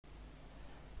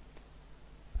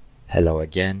Hello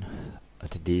again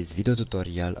at this video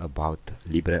tutorial about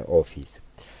LibreOffice.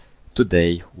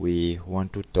 Today we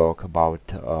want to talk about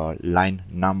line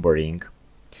numbering.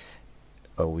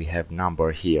 We have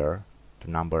number here.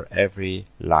 To number every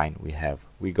line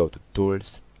we go to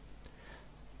Tools,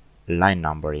 Line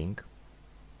Numbering.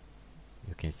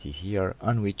 You can see here,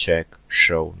 and we check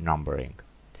Show Numbering.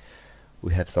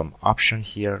 We have some option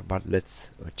here, but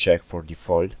let's check for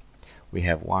default. We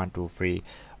have 1, 2, 3,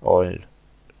 all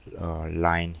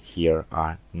line here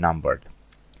are numbered.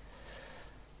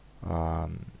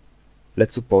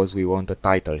 Let's suppose we want a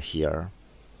title here,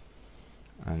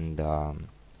 and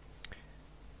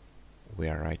we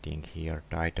are writing here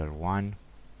title 1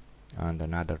 and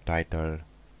another title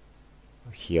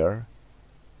here,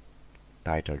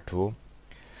 title 2.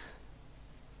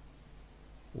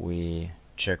 We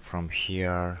check from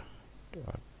here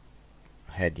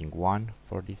heading 1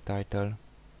 for this title.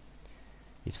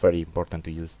 It's very important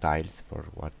to use styles for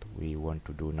what we want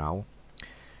to do now.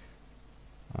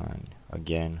 And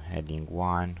again, heading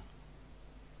 1,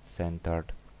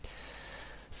 centered.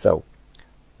 So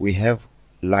we have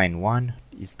line 1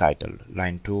 is title,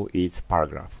 line 2 is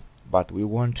paragraph, but we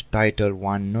want title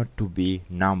 1 not to be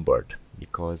numbered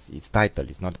because it's title,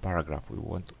 it's not paragraph. We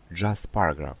want just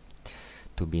paragraph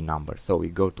to be numbered. So we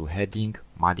go to heading,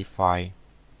 modify,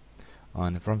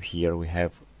 and from here we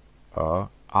have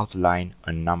outline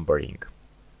and numbering,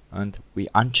 and we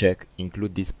uncheck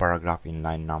include this paragraph in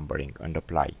line numbering and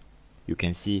apply. You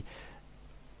can see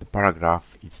the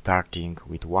paragraph is starting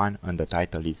with 1 and the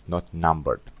title is not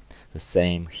numbered. The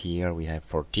same here, we have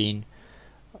 14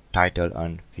 title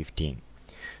and 15.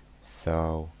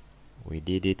 So we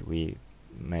did it, we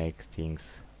make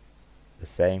things the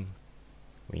same,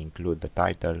 we include the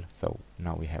title, so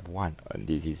now we have 1 and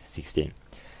this is 16.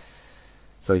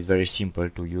 So it's very simple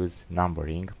to use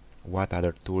numbering. What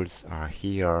other tools are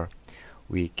here?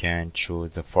 We can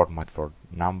choose the format for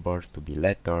numbers to be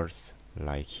letters,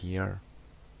 like here,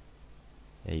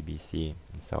 A, B, C,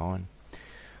 and so on.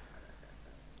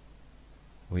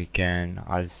 We can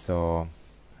also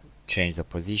change the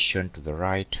position to the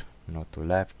right, not to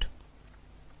left.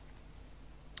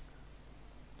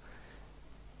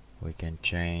 We can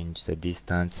change the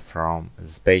distance from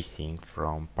spacing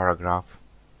from paragraph.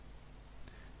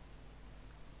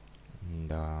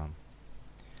 And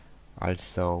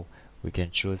also we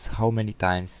can choose how many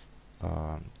times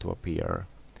to appear.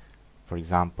 For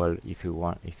example, if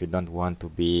you don't want to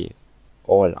be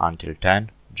all until 10,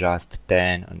 just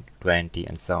 10 and 20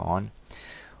 and so on,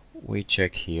 we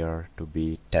check here to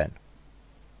be 10.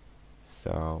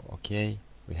 So okay,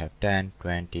 we have 10,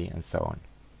 20 and so on,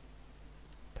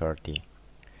 30.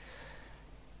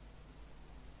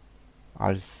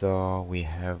 Also we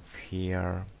have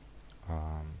here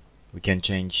we can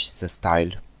change the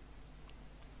style.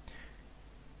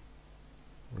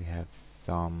 We have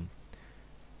some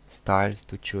styles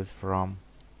to choose from.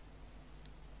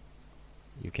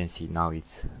 You can see now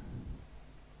it's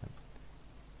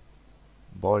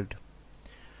bold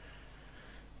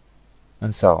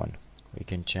and so on. We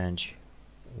can change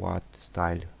what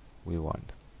style we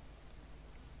want.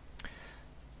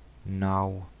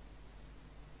 Now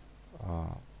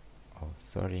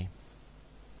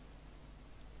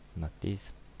not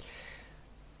this,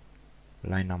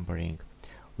 line numbering.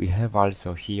 We have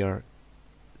also here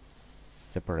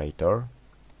separator.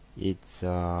 It's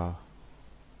blank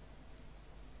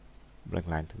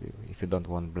line. If you don't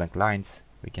want blank lines,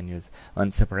 we can use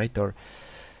on separator.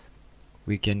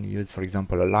 We can use, for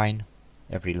example, a line,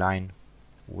 every line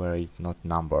where it's not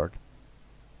numbered,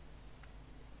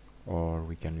 or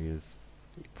we can use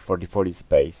for default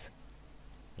space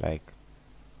like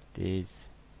this.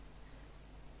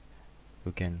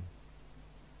 We can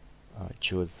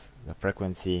choose the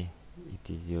frequency it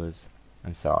is used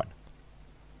and so on.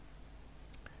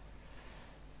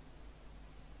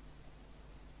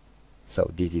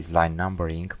 So this is line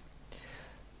numbering.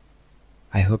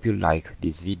 I hope you like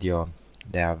this video.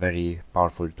 There are very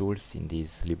powerful tools in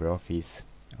this LibreOffice.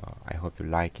 I hope you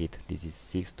like it. This is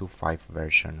 6.5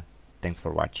 version. Thanks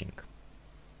for watching.